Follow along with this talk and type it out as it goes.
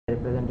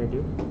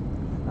representative.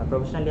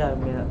 Professionally, I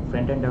am a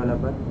front-end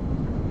developer.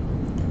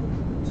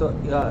 So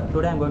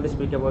today I am going to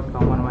speak about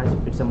Common Voice.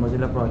 It's a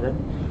Mozilla project.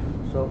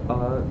 So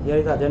here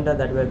is the agenda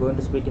that we are going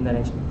to speak in the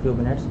next few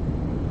minutes.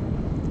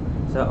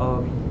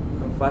 So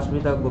first we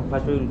will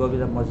go with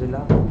the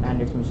Mozilla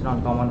and its mission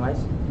on Common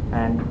Voice,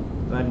 and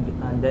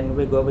then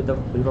we go with the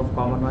brief of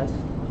Common Voice,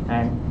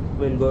 and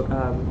we'll go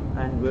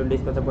and we'll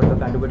discuss about the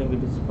contributing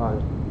with this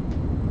project.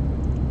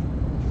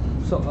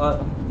 So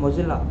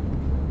Mozilla,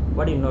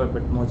 what do you know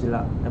about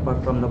Mozilla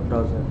apart from the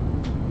browser?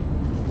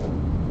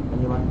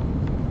 Anyone?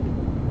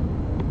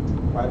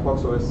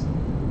 Firefox OS.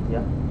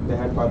 Yeah. They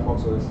had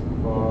Firefox OS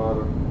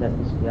for That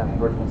is, yeah.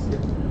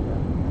 advertisements.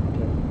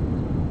 Okay.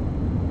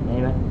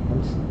 Anyone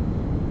else?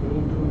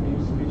 Going to deep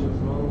speech as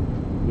well.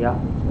 Yeah.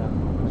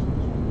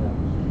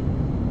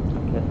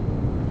 Okay.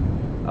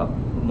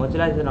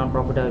 Mozilla is a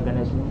non-profit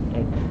organization.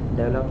 It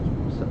develops,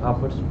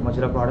 offers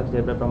Mozilla products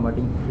thereby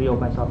promoting free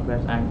open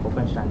software and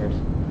open standards.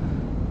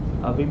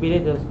 We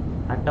believe this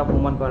act of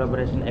human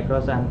collaboration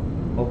across an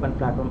open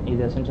platform is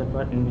essential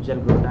for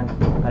individual growth and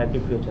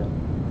collective future.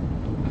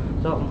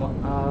 So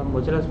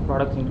Mozilla's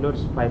products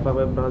includes Firefox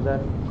web browser,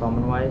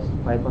 Common Voice,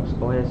 Firefox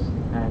OS,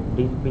 and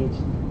Deep Speech,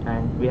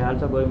 and we are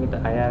also going with the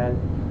IRL,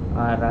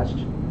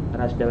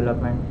 Rust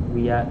development,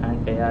 VR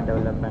and AR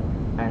development,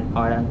 and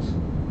add-ons.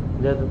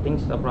 These are the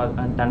things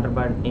and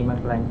Thunderbird email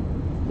client.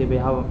 We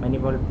have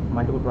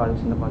multiple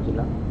projects in the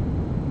Mozilla.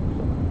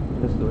 So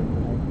let's do it.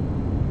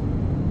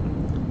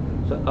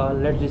 So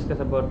let's discuss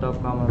about the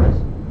Common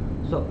Voice.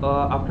 So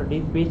after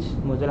Deep Speech,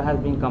 Mozilla has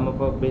been come up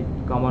with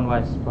Common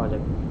Voice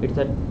project. It's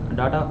a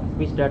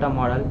speech data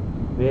model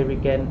where we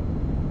can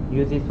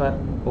use this for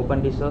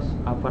open resource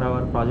for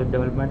our project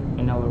development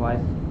in our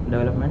voice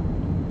development.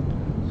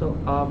 So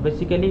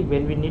basically,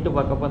 when we need to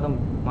work upon the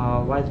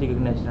voice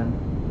recognition,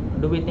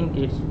 do we think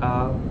it's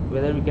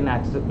whether we can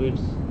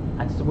it's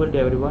accessible to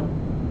everyone?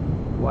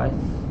 Voice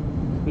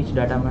speech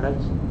data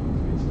models?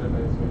 Speech data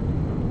is very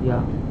difficult.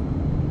 Yeah.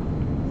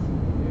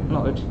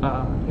 No,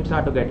 it's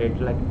hard to get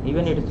it. Like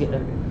even it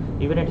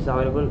is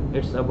available.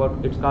 It's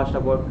cost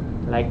about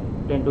like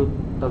 $10 to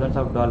thousands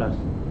of dollars.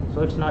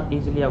 So it's not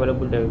easily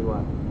available to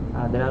everyone.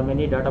 There are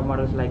many data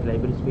models like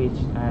library speech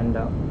and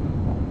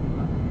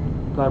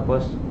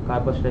corpus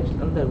text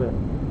and there were.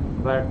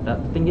 But the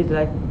thing is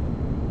like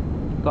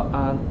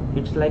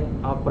it's like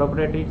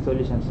proprietary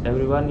solutions.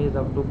 Everyone is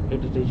up to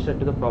it is registered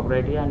to the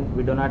proprietary, and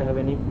we do not have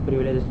any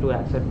privileges to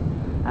access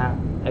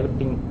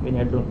everything we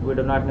need to. We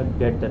do not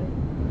get that.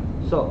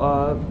 So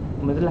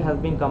Mozilla has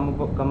been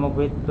come up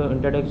with to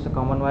introduce a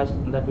Common Voice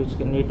that which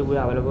need to be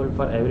available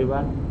for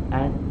everyone,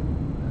 and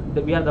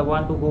we are the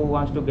one who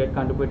wants to get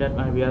contributed,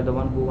 and we are the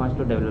one who wants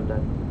to develop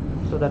that.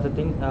 So that's the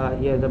thing.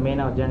 Here is the main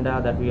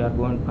agenda that we are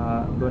going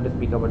to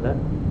speak about that.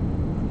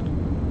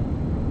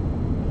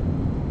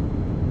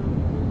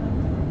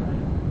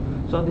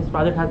 So this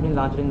project has been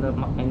launched in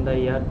the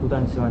year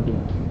 2017.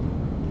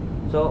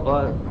 So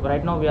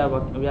right now we are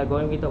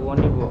going with the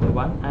only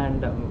one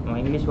and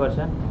English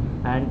version,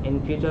 and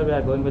in future we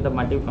are going with the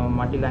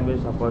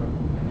multi-language support.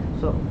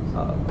 So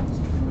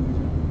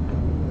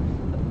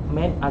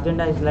main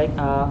agenda is like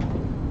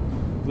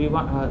we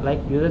want like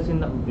users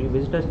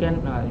visitors can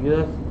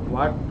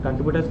what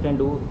contributors can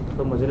do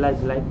to Mozilla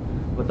is like.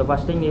 But the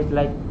first thing is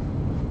like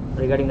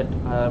regarding the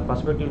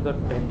perspective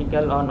of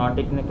technical or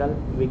non-technical,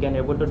 we can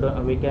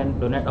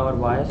donate our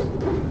voice.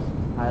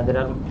 There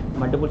are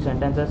multiple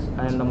sentences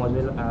in the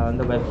Mozilla on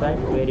the website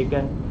where you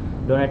can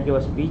donate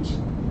your speech,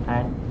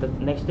 and the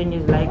next thing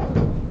is like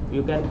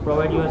you can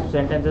provide your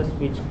sentences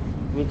which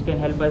can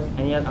help us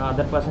any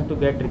other person to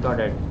get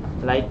recorded.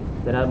 Like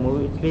there are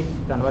movie clips,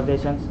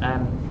 conversations,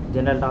 and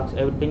general talks,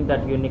 everything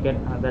that you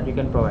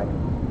can provide.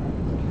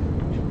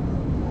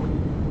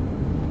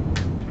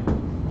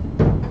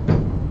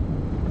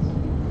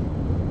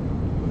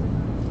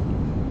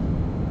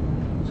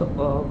 So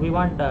we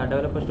want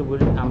developers to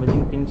build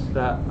amazing things,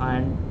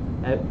 and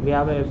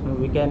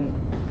we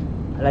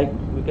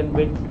can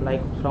build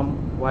like from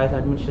voice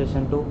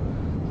administration to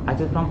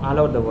access from all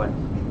over the world.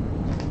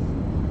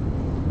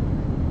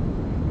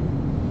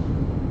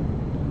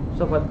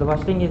 So but the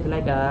first thing is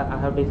like I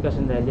have discussed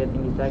in the earlier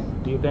thing is like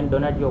you can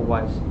donate your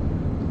voice.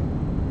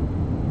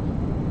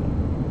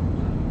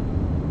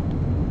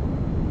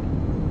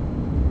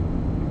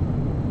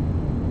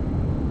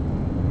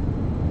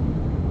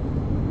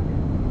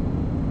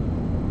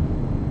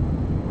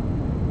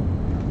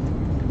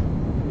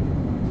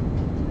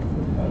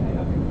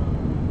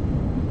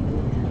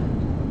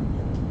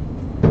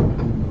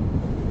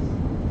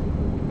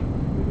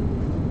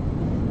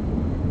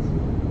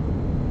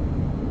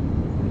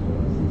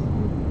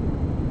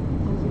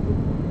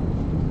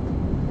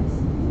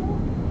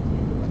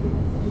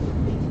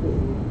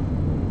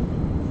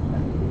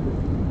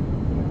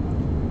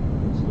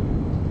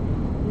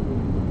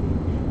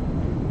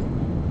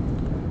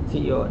 See,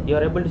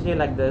 you're able to say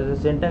like there's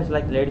a sentence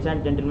like, ladies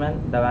and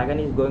gentlemen, the wagon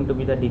is going to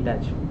be the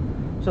detached.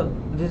 So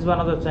this is one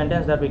of the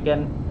sentences that we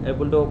can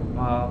able to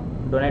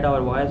donate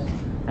our voice.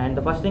 And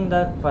the first thing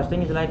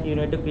is like you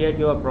need to create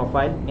your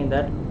profile in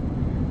that.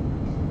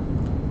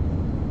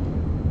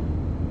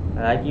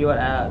 like your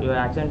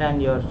accent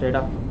and your state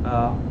of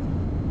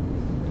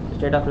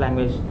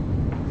language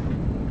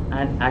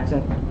and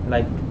accent,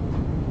 like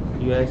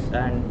US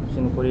and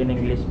Singaporean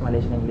English,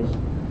 Malaysian English.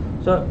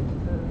 So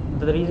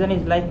the reason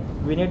is like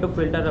we need to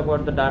filter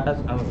about the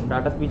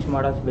data speech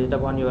models based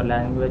upon your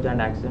language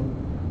and accent.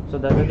 So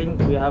that's the thing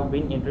we have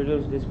been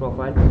introduced this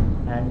profile.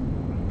 And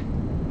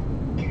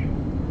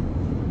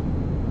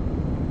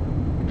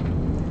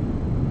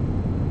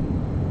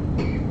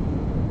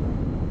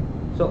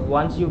so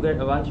once you get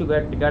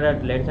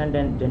regarded, ladies and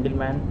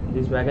gentlemen,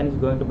 this wagon is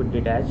going to be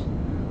detached.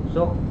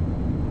 So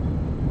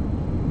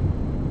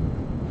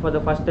for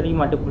the first 3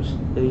 multiple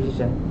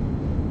decision,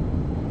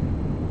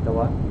 the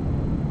what?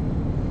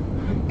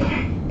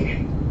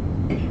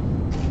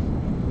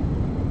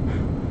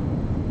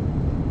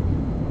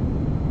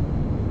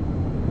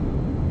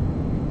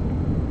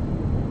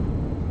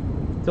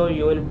 So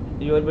you will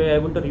be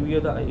able to review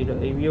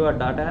your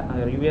data,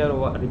 review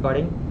your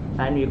recording,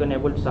 and you can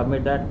able to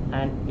submit that,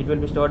 and it will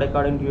be stored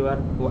according to your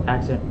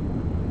accent.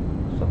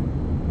 So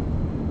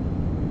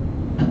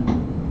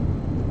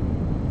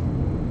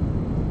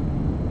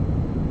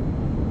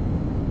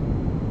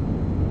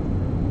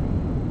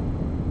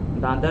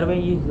the other way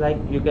is like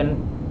you can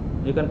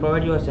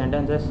provide your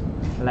sentences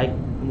like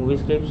movie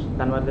scripts,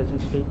 conversation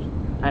scripts,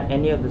 and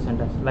any of the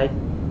sentence. Like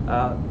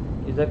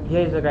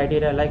here is the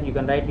criteria, like you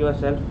can write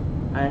yourself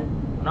and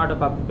not a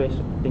copy paste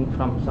thing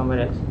from somewhere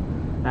else.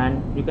 And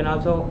you can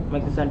also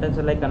make the sentence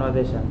like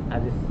conversation,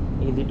 as it's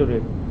easy to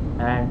read.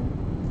 And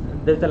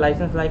there's the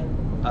license like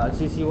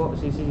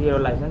CC0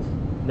 license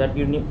that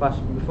you need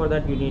first. Before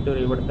that you need to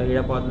read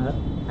upon that,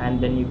 and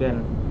then you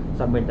can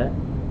submit that.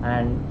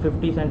 And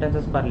 50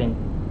 sentences per link.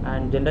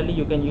 And generally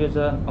you can use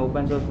an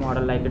open source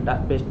model like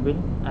a paste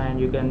bin, and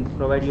you can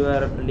provide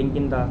your link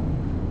in the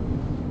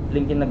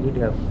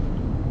GitHub.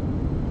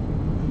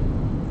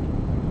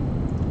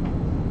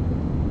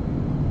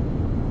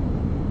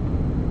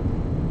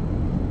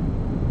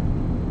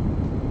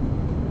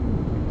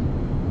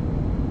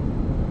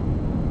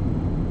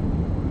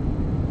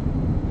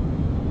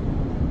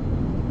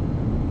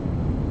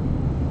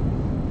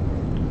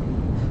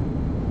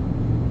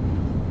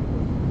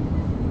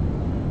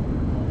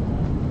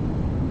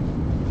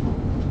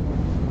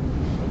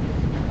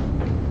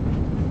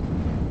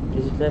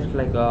 Just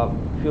like a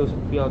few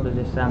of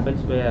the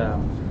samples where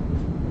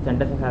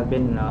sentences have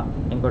been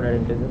encoded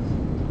into this.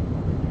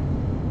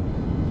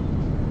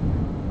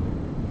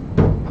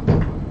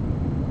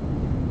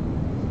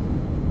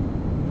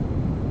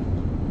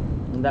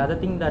 And the other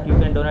thing that you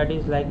can donate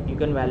is like you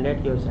can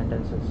validate your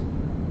sentences,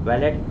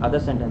 validate other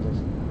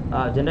sentences.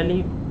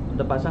 Generally,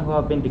 the person who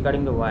have been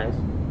recording the voice,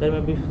 there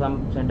may be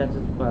some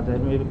sentences, there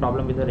may be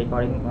problem with the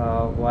recording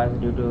voice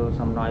due to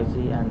some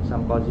noisy and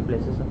some cozy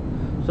places.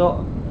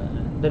 So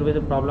there is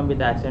a problem with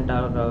the accent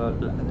or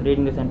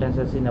reading the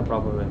sentences in a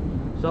proper way.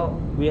 So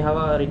we have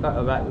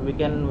we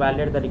can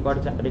validate the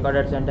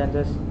recorded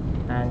sentences,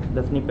 and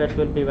the snippets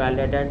will be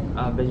validated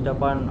based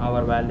upon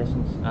our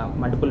validations,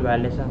 multiple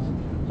validations.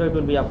 So it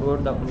will be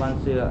approved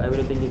once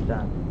everything is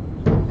done.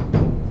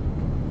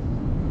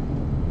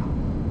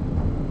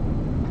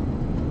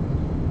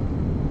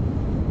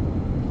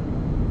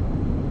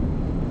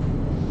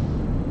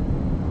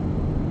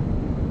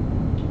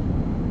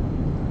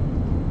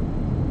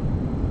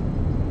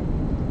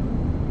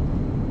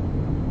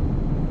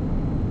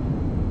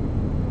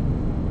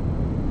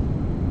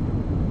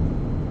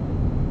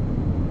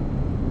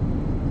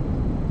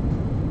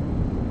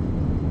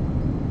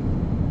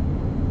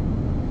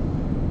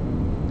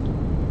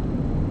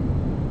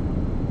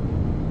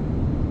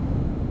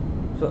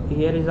 So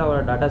here is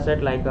our data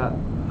set. Like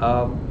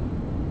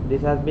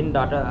this has been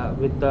data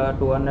with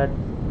 200.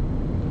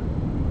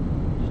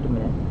 Just a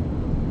minute.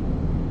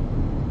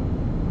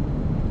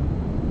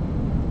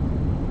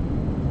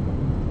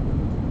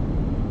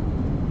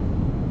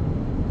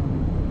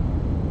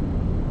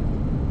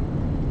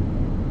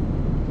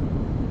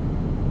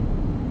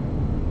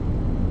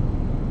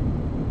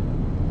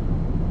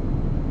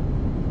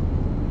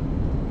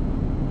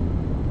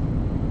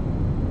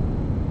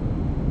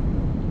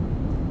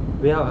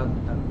 We have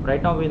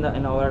right now in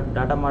our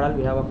data model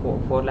we have a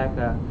 4 lakh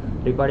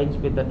recordings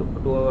with the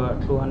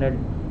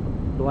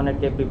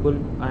 200k people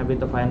with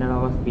the 500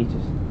 hours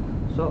speeches.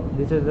 So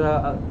this is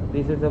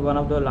one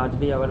of the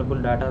largely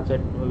available data set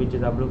which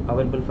is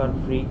available for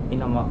free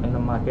in the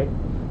market,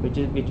 which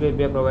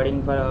we are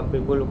providing for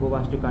people who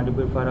wants to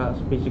contribute for a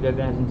speech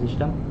recognition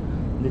system.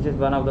 This is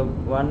one of the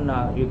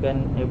you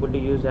can able to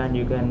use, and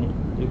you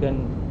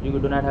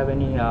do not have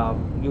any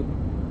you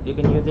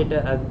can use it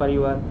as per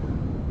your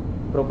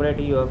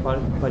proprietary for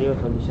your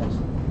solutions.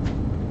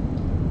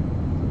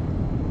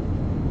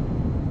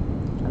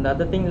 And the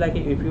other thing, like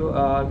if you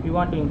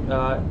want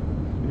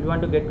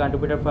to get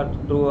contributed for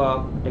through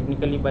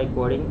technically by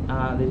coding,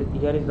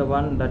 here is the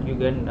one that you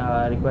get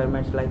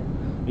requirements like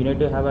you need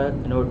to have a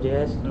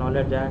Node.js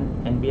knowledge and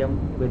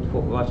NPM with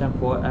version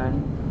 4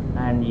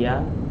 and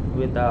yeah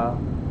with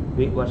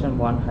version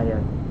 1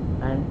 higher.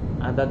 And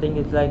other thing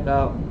is like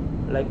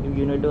like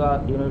you need to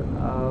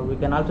we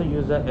can also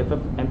use the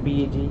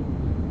FFmpeg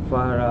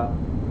for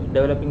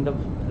developing the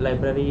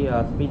library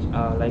speech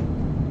like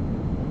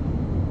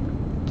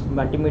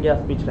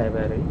multimedia speech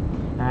library,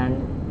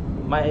 and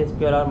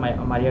MySQL or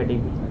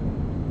MariaDB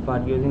for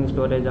using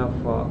storage of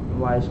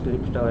voice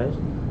clip storage.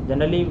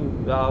 Generally,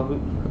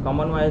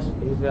 common voice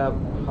is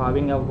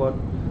having about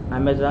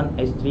Amazon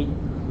S3,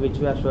 which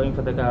we are showing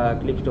for the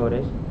clip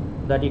storage.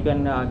 That you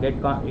can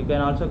you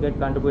can also get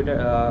contributed.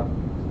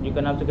 You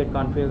can also get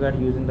configured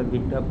using the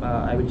GitHub.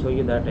 I will show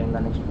you that in the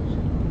next slide.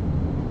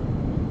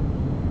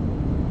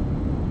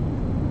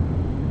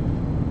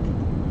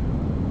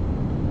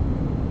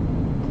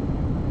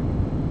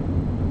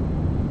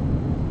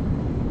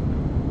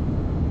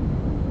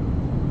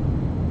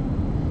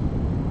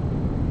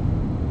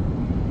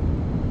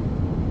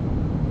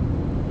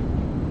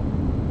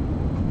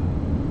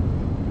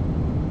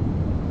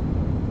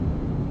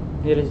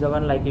 Here is the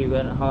one, like you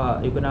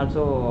can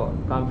also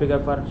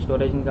configure for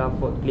storaging of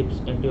clips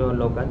into your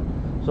local.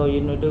 So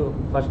you need to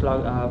first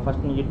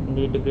you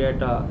need to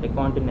create an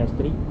account in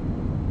S3,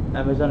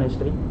 Amazon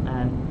S3,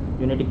 and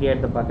you need to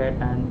create the bucket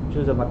and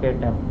choose a bucket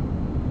name.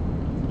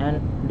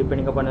 And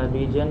depending upon the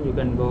region, you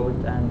can go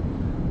with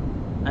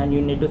and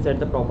you need to set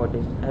the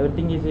properties.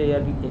 Everything is here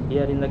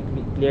in the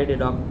clearly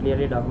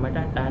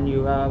documented, and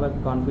you have a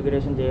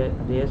configuration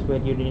JS where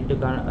you need to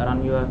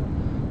run your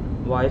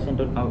voice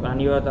into run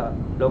your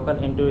local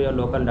into your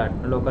local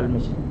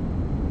machine.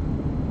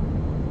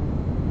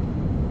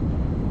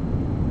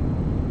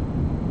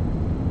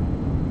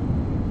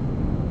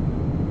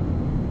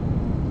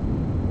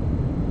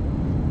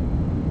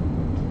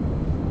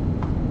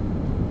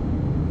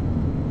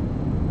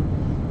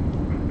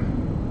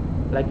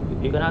 Like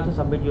you can also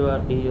submit your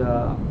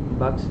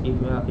bugs if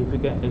you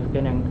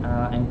can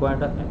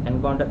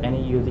encounter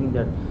any using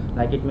that.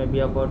 Like it may be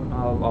about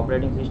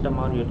operating system,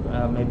 or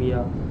maybe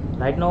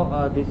right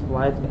now this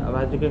voice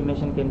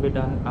recognition can be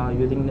done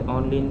using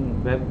only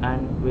in web,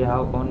 and we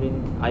have only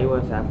in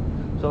iOS app.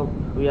 So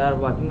we are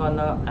working on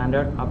the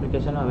Android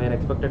application. We are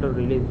expected to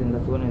release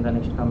soon in the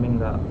next coming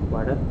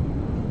quarter.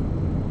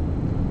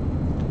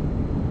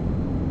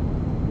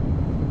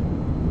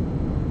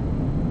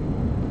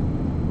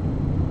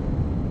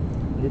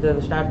 This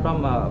is a start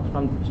from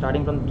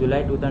starting from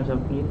July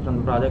 2017 from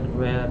the project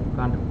where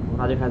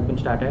project has been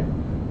started,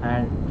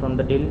 and from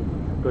the till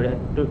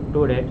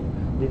to date.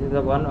 This is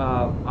the one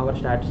our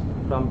stats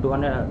from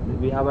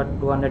 200. We have a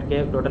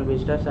 200k total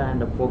visitors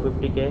and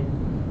 450k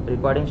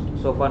recordings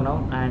so far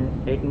now, and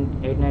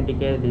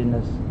 890k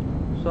listeners.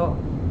 So,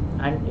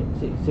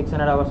 and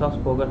 600 hours of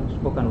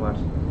spoken words.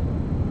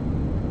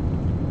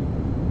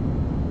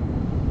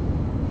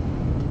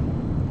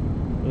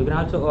 You can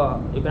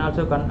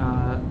also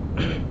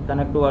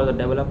connect to all the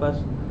developers,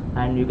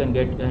 and you can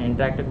get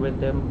interacted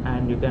with them,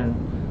 and you can,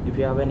 if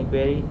you have any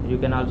query, you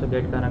can also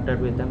get connected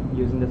with them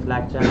using the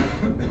Slack channel.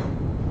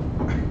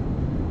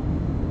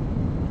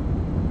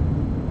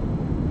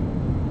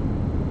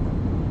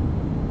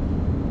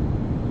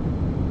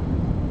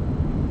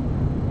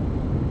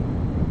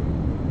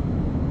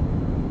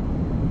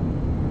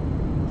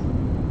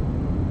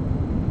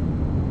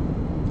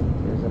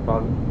 There's a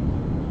problem.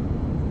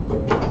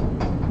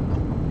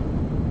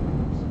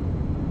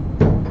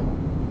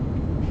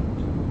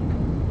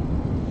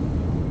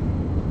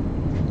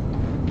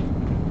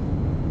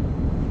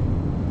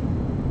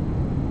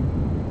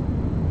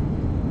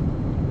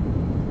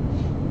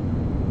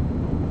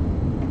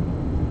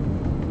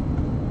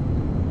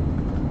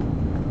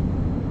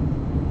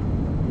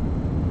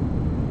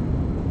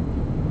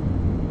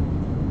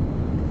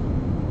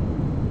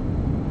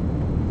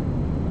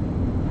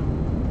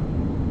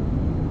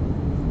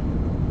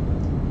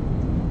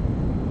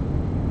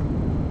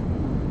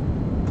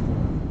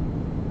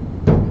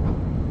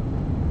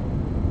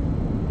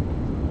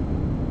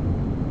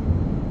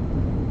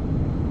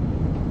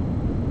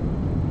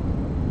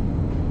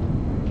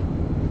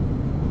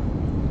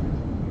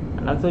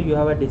 Also, you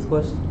have a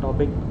discourse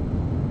topic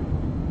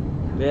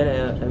where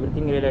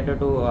everything related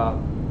to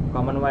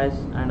common voice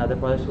and other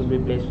projects will be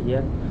placed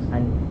here,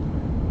 and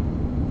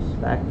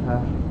Slack.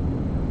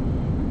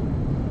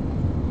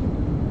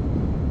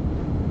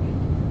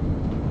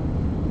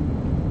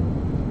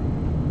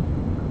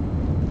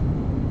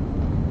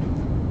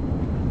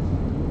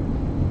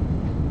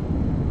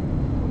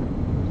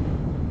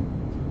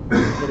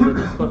 There is a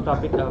discourse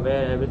topic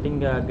where everything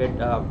get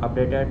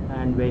updated,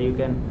 and where you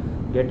can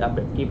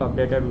keep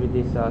updated with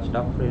this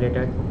stuff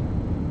related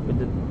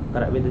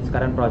with this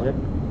current project.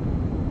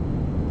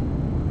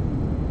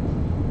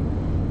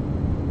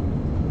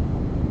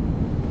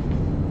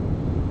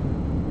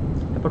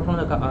 Apart from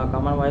the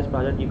common voice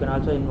project, you can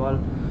also involve,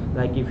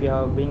 like if you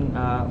have been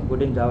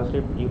good in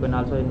JavaScript, you can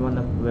also involve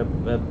the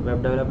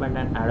web development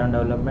and add-on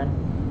development.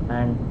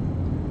 And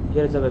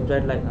here is a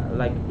website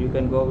like you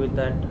can go with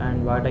that,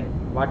 and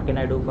what can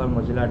I do for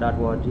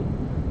Mozilla.org.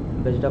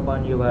 Based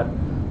upon your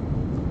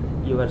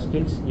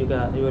skills, you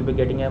will be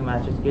getting a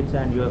master skills,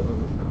 and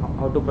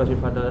how to proceed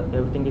further.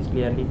 Everything is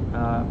clearly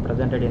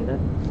presented in there.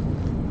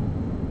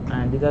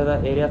 and these are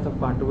the areas of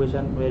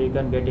contribution where you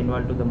can get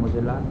involved to the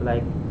Mozilla.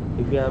 Like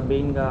if you are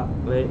being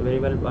very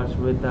well versed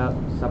with the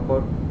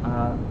support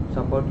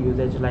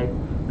usage, like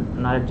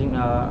managing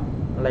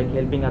like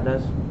helping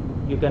others,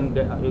 you can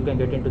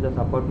get into the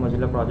support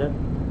Mozilla project.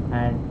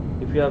 And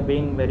if you are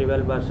being very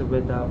well versed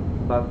with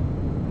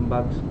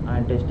bugs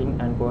and testing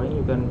and coding,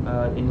 you can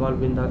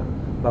involve in the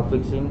bug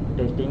fixing,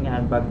 testing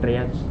and bug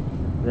triage.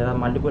 There are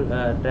multiple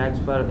tracks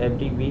for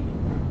every week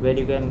where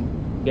you can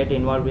get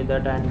involved with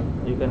that,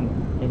 and you can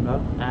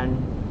involve. And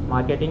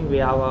marketing, we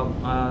have a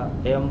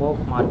AMO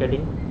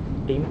marketing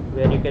team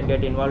where you can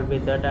get involved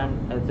with that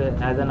and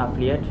as an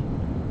affiliate.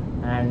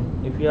 And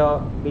if you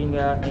are being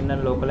in a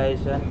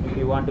localization, if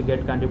you want to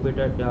get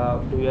contributed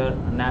to your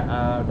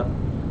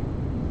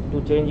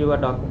to change your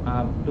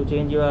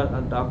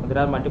there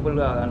are multiple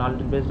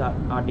knowledge based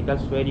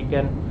articles where you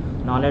can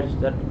knowledge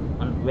that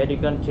where you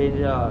can change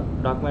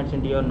documents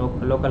into your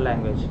local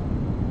language.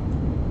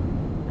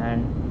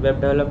 And web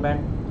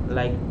development,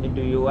 like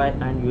into UI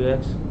and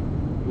UX,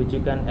 which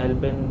you can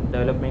help in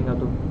developing of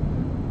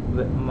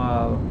the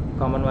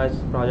common voice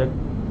project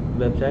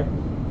website.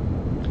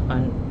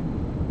 And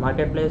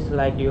marketplace,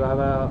 like you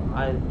are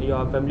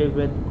familiar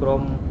with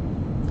Chrome,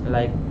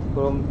 like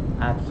Chrome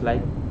apps,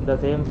 like the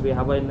same we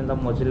have in the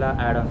Mozilla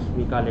add-ons,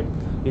 we call it.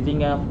 Using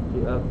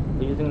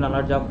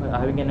knowledge of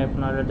having enough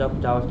knowledge of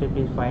JavaScript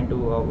is fine to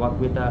work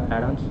with the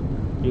add-ons.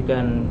 You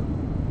can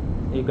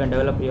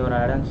develop your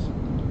add-ons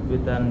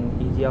with an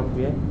easy of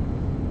way.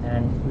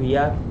 And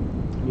VR,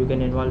 you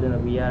can involve in the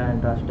VR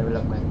and Rust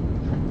development.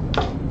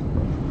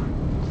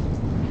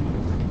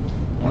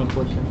 Any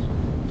questions?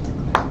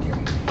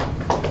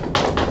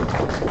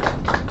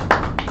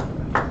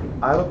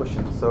 I have a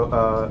question.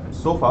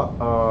 So far,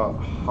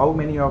 how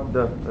many of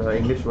the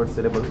English word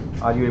syllable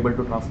are you able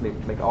to translate?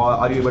 Like, or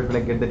are you able to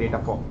like get the data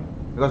for?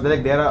 Because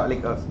there are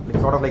like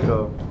sort of like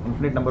a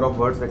infinite number of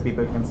words that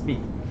people can speak.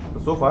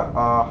 So far,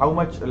 how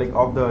much like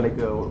of the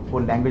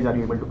whole language are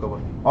you able to cover?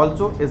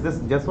 Also, is this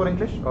just for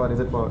English or is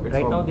it for?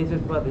 Right now, this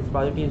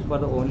project is for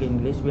the only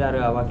English. We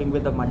are working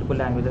with the multiple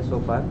languages so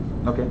far.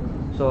 Okay.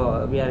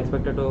 So we are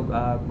expected to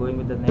going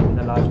with the name in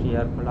the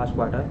last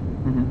quarter.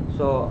 Mm-hmm.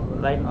 So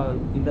right now,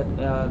 in the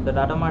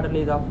data model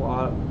is of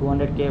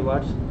 200k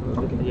words,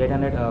 okay.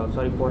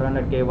 with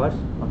 400k words.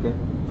 Okay.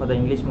 For the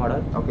English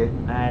model. Okay.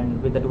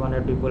 And with the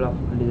 200 people of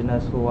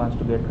listeners who wants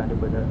to get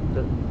contributed.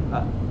 So,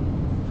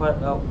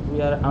 we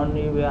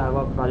have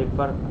a project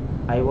for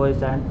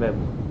iOS and web.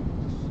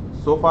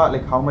 So far,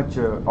 like how much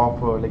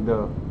of like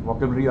the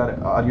vocabulary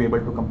are you able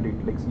to complete?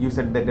 Like you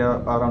said that there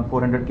are around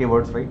 400k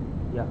words, right?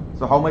 Yeah.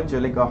 So how much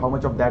how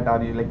much of that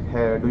are you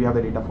do you have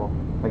the data for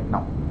right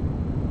now?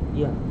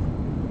 Yeah.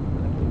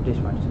 This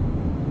much.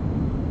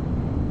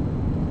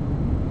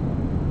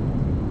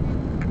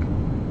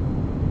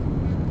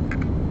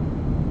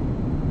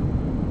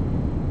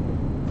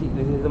 See,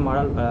 this is the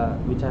model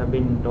which I have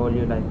been told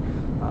you, like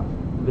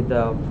with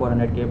the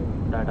 400k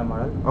data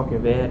model. Okay.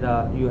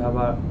 Where you have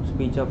a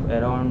speech of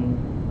around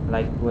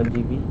like 12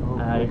 GB.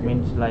 Okay. It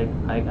means like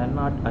I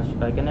cannot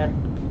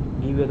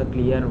give you the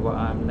clear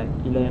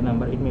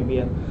number. It may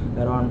be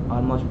around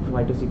almost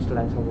 5 to 6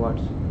 lakhs of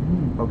words.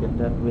 Okay.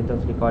 With the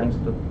recordings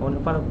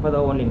for the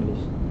only English.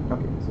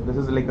 Okay, so this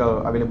is like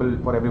available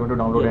for everyone to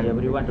download. Yeah, and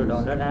everyone to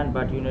download,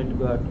 but you need to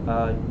go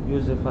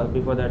use it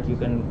before that you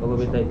can go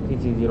with the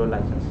CC0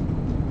 license.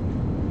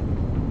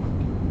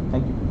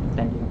 Thank you.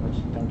 Thank you very much.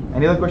 Thank you.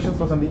 Any other questions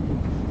for Sandeep?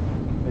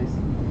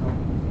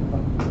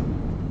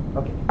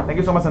 Okay. Thank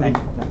you so much, Sandeep.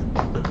 Thank you.